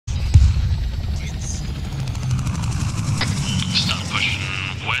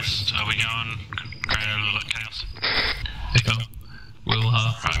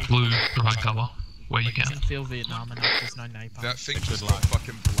provide cover where you can. Feel Vietnam enough, there's no napalm. That thing just got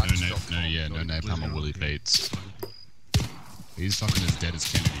fucking black stuff. No napalm or Willy Bates. He's fucking as dead as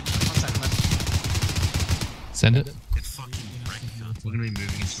Kennedy, man. Send it. We're gonna be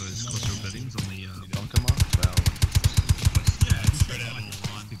moving into those cluster of buildings on the bunker mark. Yeah, it's spread out on the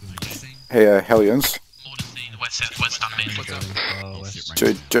line. Hey, Hellions. West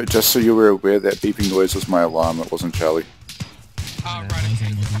Just so you were aware, that beeping noise was my alarm, it wasn't Charlie. Ah, right,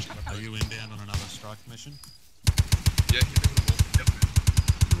 okay. Are you inbound on another strike mission? Yeah, hit me with the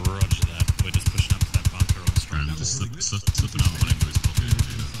ball. Roger that. We're just pushing up to that bunker on the strike. Just slip another one into his pocket.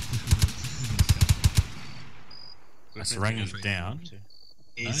 Saranga's down.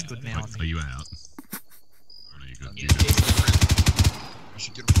 He's good now, I think. Are you out? Oh, no, you're good. I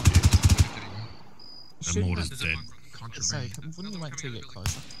should get him on the edge. The mortar's dead. So, wouldn't you wait until you get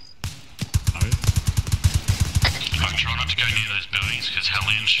closer? Try not to go near those buildings because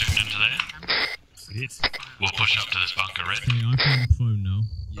Hellions shooting into there. We'll push up to this bunker, Red. Okay, I'm on the phone now.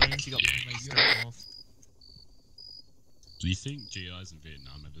 Do you think GIs in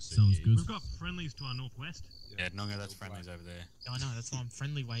Vietnam ever see Sounds good. We've got friendlies to our northwest. Yeah, Nonga, that's friendlies over there. I know, that's why I'm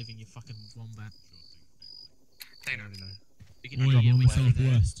friendly waving you fucking wombat. Oh, I'm on the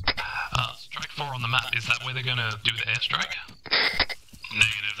southwest. Strike 4 on the map, is that where they're gonna do the airstrike?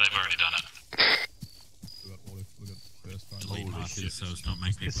 Negative, they've already done it. Holy shit, so it's not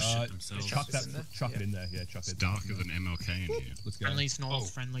making people shit themselves. Chuck it in there, yeah, chuck it. It's darker than MLK in here. Let's go. Friendlies north,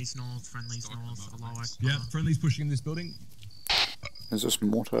 friendlies north, friendlies north, Allahu Akbar. Yeah, friendly's pushing in this building. Is this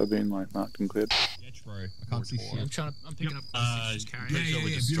mortar being like marked and cleared? Yeah, bro. I can't see shit. I'm picking up Yeah,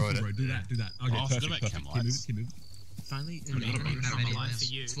 beautiful, bro. Do that. Okay, perfect. Keep moving. Finally,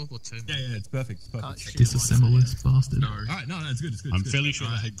 it's World War II. Yeah, it's perfect. Disassemble this bastard. Alright, no, it's good. I'm fairly sure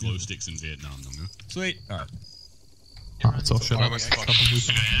they had glow sticks in Vietnam, Nonga. Sweet. Alright. It's all shit. Enemies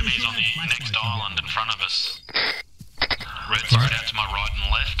on the next island in front of us. Red spread out to my right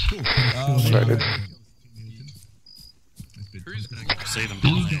and left. See them.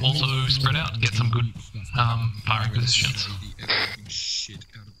 Blue also spread out, get some good firing positions.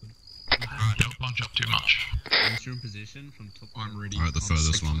 Don't bunch up too much. Once you're in position from top, I'm ready. Alright, the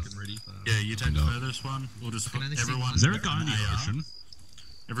furthest one. Yeah, you take the furthest one. We'll just put everyone. Is there a guy in the ocean?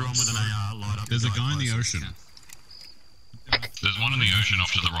 Everyone with an AR light up. There's a guy in the ocean. There's one in the ocean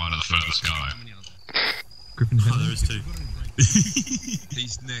off to the right of the furthest guy. Oh, there is two.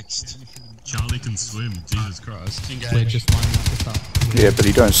 He's next. Charlie can swim, Jesus Christ. We're just lining up the top. Yeah, but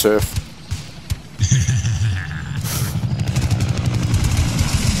he don't surf.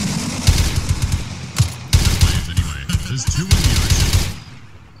 Anyway, there's two in the ocean.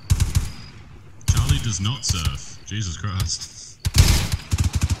 Charlie does not surf. Jesus Christ.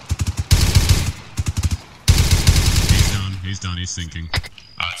 He's done, he's sinking.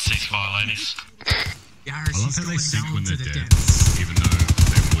 Alright, ceasefire, ladies. I love how they sink when they're dead, even though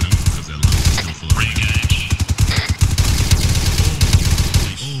they wouldn't because their lungs are still full of Re-engage.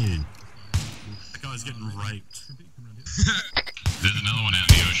 Oh. That guy's getting raped. There's another one out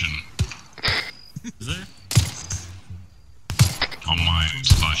in the ocean. Is there? On my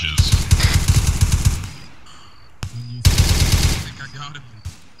splashes. I think I got him.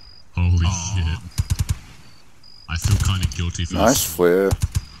 Holy shit. I feel kind of guilty for Nice this. flare.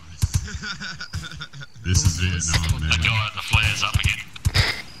 This is Vietnam, man. That guy at the flare's up again.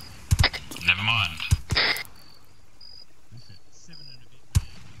 Never mind.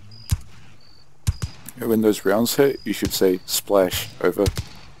 When those rounds hit, you should say splash over.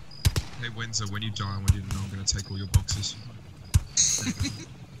 Hey Windsor, when you die, I want you to know I'm going to take all your boxes.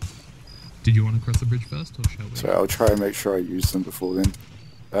 Did you want to cross the bridge first, or shall we? So I'll try and make sure I use them before then.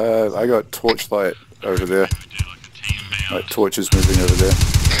 I got torchlight over there. Like torches moving over there.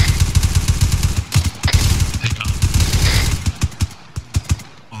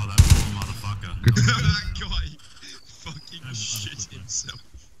 Oh, that poor motherfucker. That guy fucking shit himself.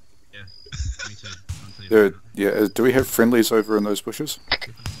 Yeah, me too. Do we have friendlies over in those bushes?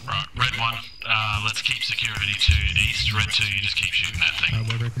 Right, red one, let's keep security to the east. Red 2, you just keep shooting that thing.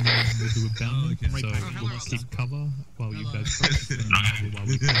 We're recommending we do a bound, so we'll keep cover while you guys cross.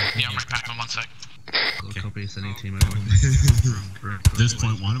 Yeah, I'm repacking 1 sec. Okay. Copy, sending team over. At this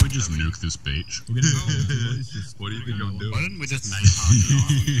point, why don't we just nuke this beach? What do you think I'm doing? Why didn't we just make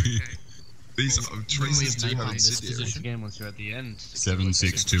hard? These traces do have incendiary. Again, once you're at the end.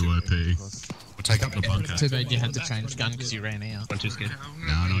 762 OP. We'll take up the bunker. Too bad you had to change gun because you ran out. One too scared.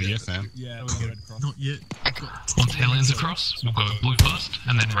 No, not yet, fam. Yeah, we'll get across. Not yet. Once Hellions across, we'll go blue first,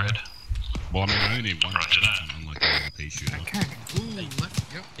 and then red. Well, I mean, I only need one. Roger that. Unlike the a pea shooter. Okay. Ooh,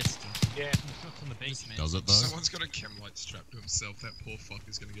 left. Yep. Yes, Yeah, the shots on the beach. Does it though? Someone's got a chem light strapped to himself. That poor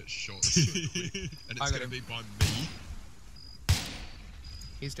fucker's gonna get shot. So quick. And it's gonna be by me.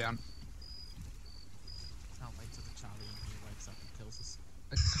 He's down. Can't wait till the Charlie and he wakes up and kills us.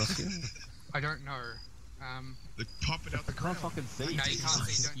 I don't know. They pop it out the ground. fucking see. No, you can't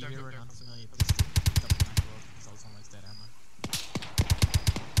see. If you Don't. hear an unfamiliar pistol, double back roll because I was almost dead ammo.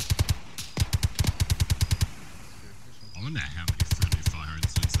 I wonder how many friendly fire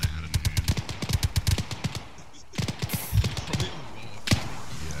incidents they had in hand. Probably a lot.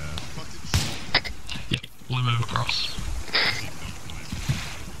 Yeah. Fucking shot. Yep, we'll move across.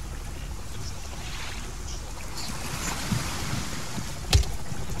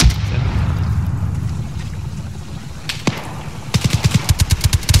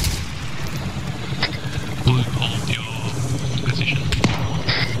 Blue, hold your position.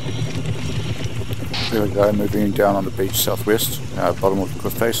 We have a guy moving down on the beach southwest, bottom of the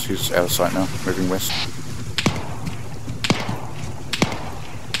cliff face. He's out of sight now, moving west.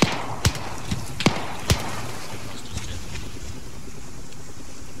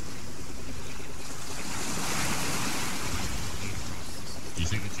 Do you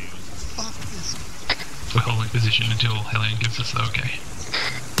think the team is We're holding position until Helene gives us the okay.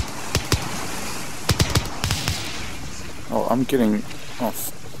 Oh, I'm getting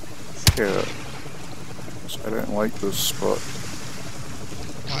off here. I don't like this spot.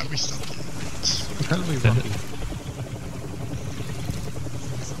 Why are we stuck here? Apparently Send lucky. it.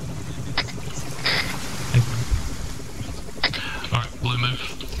 Alright, blue move.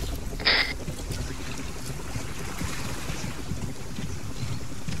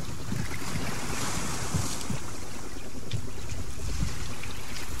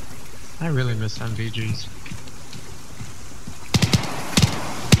 I really miss MVGs.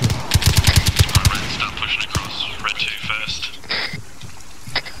 Alright, red, start pushing across. Red 2 first.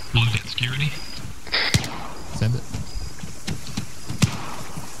 Blue get security. Send it.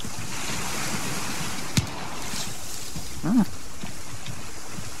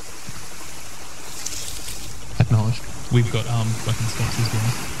 Acknowledged. We've got weapon stocks as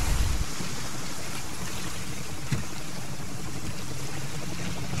well.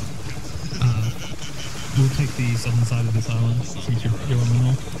 We'll take the southern side of this island since you're on the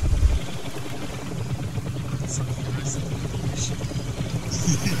north.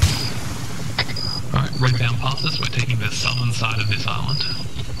 Alright, red down past us. We're taking the southern side of this island.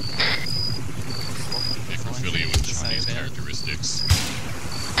 if you're familiar with Chinese characteristics?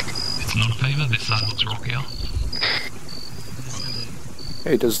 It's not a favour, this side looks rockier.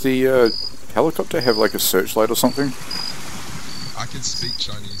 Hey, does the helicopter have like a searchlight or something? I can speak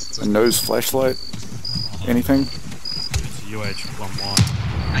Chinese. It's A nose flashlight? Anything? It's UH-11.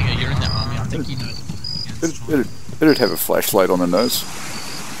 Hang on, you're in that army. I think you know them. It'd have a flashlight on the nose.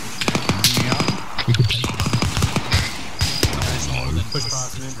 We could take Push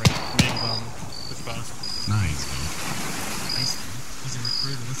past me. Push past. Nice. He's a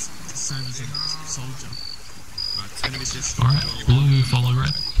recruiter. That's the same as a soldier. It's gonna be just. Alright, blue, follow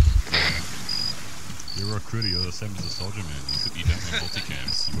red. You're a recruiter, you're the same as a soldier, man. You don't wear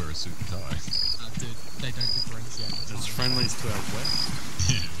multicams, you wear a suit and tie. Dude, they don't differentiate. There's friendlies to our west.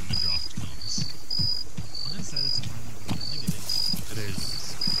 Yeah, when the draft comes. I'm gonna say that's a friendly, but I don't think it is. It is.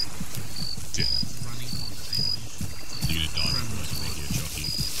 Yeah. Running conversation. You're gonna die from this radio jockey.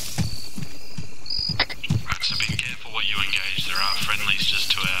 Right, so be careful what you engage. There are friendlies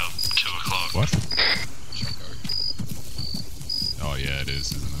just to our 2 o'clock. What? Choco. Oh yeah, it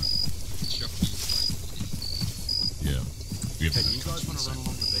is, isn't it? Yeah. We have Hey, do you guys want to run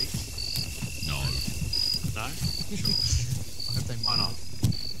along the beach? No. No? I hope they Why not?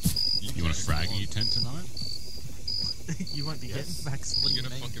 You want to frag in your tent tonight? You won't be getting back, so what do You're you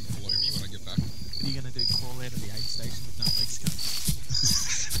gonna mean? fucking blow me when I get back. What are you gonna do? Crawl out of the aid station with no legs cut?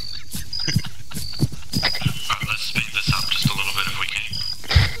 Alright, let's speed this up just a little bit if we can.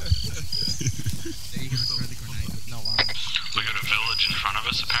 There you go, throw the grenade with no arms. We got a village in front of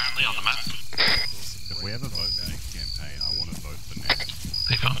us apparently on the map. If we ever vote for next campaign, I want to vote for Nam.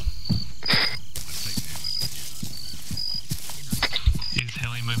 Hey, fun. I'd take Nam over the Is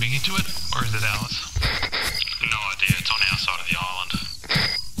Heli moving into it, or is it ours? No idea, it's on our side of the island.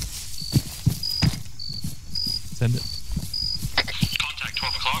 Send it. Contact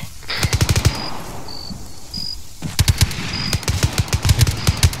 12 o'clock.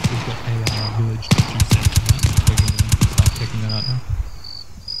 We've got a village to send to that. We're going to start checking that out now.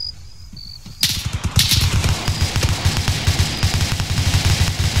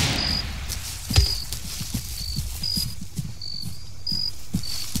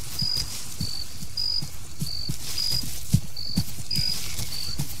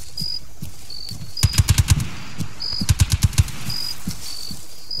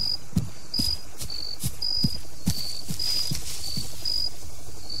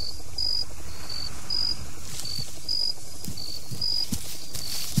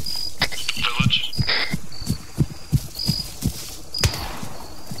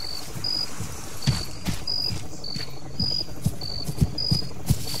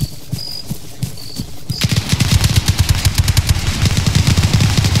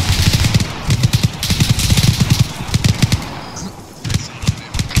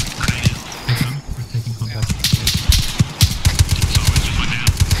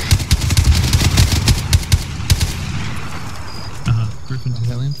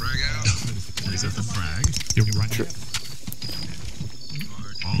 True.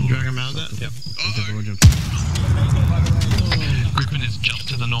 Drag him out of that? Yep. Griffin is just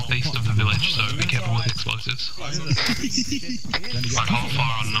to the northeast of the village, so be careful with explosives. Like hold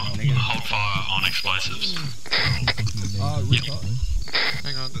fire on explosives. Yep.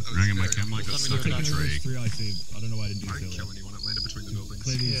 Hang on. Ring my cam like got stuck in a tree. I don't know why I didn't do I this kill earlier. anyone that landed between the buildings.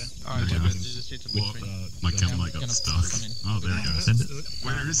 Yeah. Alright, Yeah. you just hit the Well, between. my cam like got stuck. Oh, there it goes.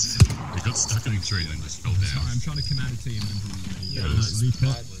 Where is it? It got stuck in a tree and then just fell down. I'm trying to come out of team and There it is.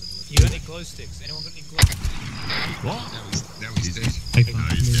 You got any glow sticks? Anyone got any glow sticks? Now he's dead. No,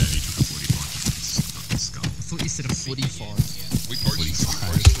 he's dead. He took a 45 skull. I thought you said a 45. We both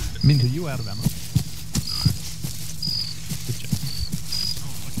 45. Mint, are you out of ammo? Good job.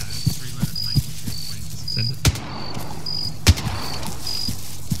 Oh, okay. That's 3 letters, mate. Send it.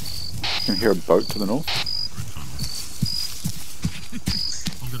 You can hear a boat to the north.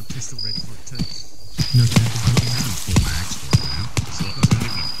 I've got a pistol ready for it too. No, Full mags for it now.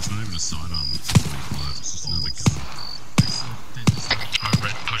 It's not even a sidearm. It's 45. It's just another gun.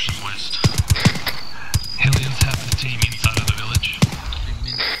 Red pushes west. Hellions have the team inside of the village.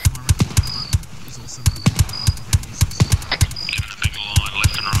 He's also Giving a big line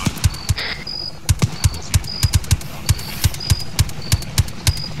left and right.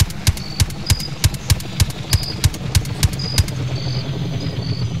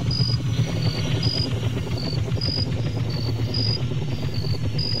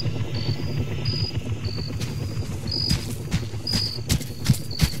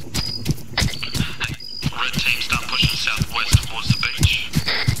 Red team start pushing southwest towards the beach.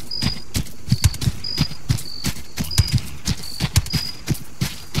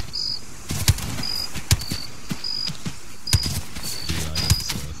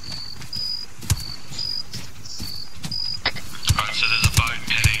 Alright, so there's a boat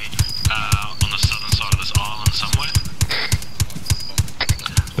heading on the southern side of this island somewhere.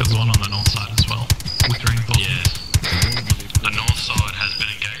 There's one on the north side as well, with reinforcements. Yeah. The north side has been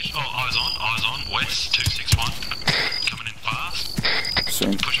engaged. Oh, eyes on, west, 261. Coming in fast.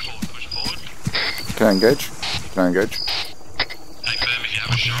 Seen. Push forward. Can I engage? Can I engage? Hey, firm if you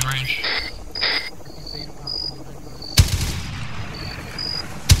have a shot range.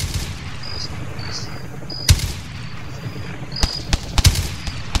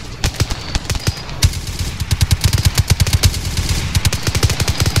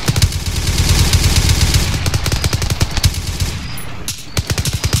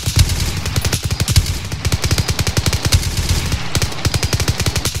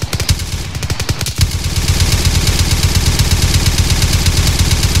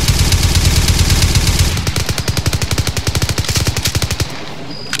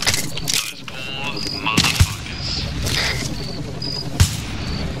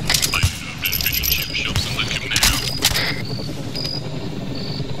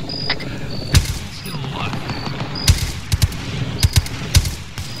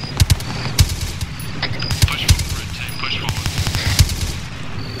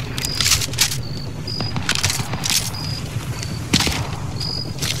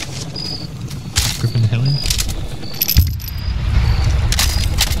 Griffin to Hellion.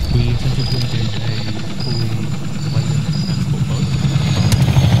 We attempted to engage a fully laden transport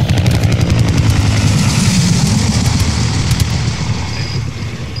boat.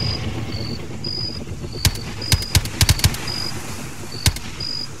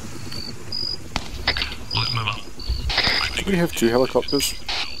 Let's move up. Do we have 2 helicopters?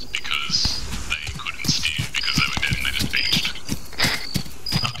 Because they couldn't steer because they were dead and they just beached.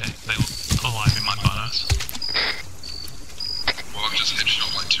 Okay, they were alive in my photos. Well, I've just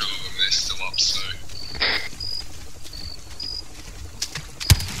headshot like 2 of them. They're still up, so.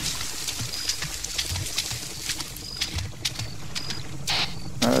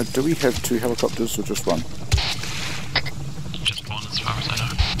 Do we have 2 helicopters or just 1? Just one as far as I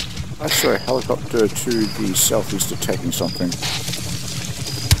know. I saw a helicopter to the southeast attacking something.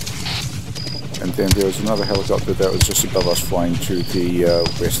 And then there was another helicopter that was just above us flying to the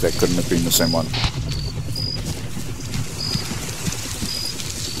west. That couldn't have been the same one.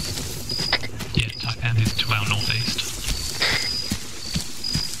 Yeah, and is to our northeast.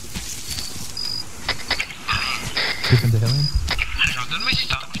 Griffin to Hellion. Hang on, didn't we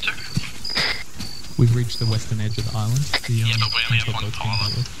start with 2? We've reached the western edge of the island. The, Yeah, but we only have transport one boat's being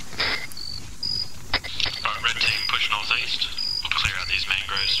pilot. dealt with. Alright, red team, push northeast. We'll clear out these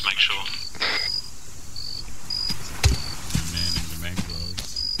mangroves to make sure. Man in the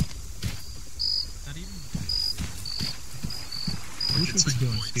mangroves. that even. I wish we could go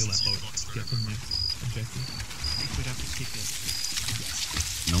and steal that boat to get to the next objective. We'd have to kick it.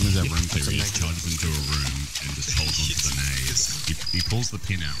 Normally that room clear, he just charges into a room and just holds onto the nade. He pulls the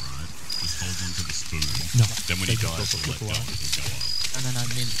pin out, right? Just holds onto the spoon. No. Then when he dies, he'll let go. He'll go up. And then I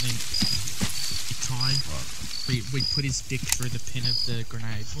meant we tie. We put his dick through the pin of the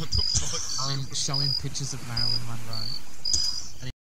grenade. What the fuck? Show him pictures of Marilyn Monroe.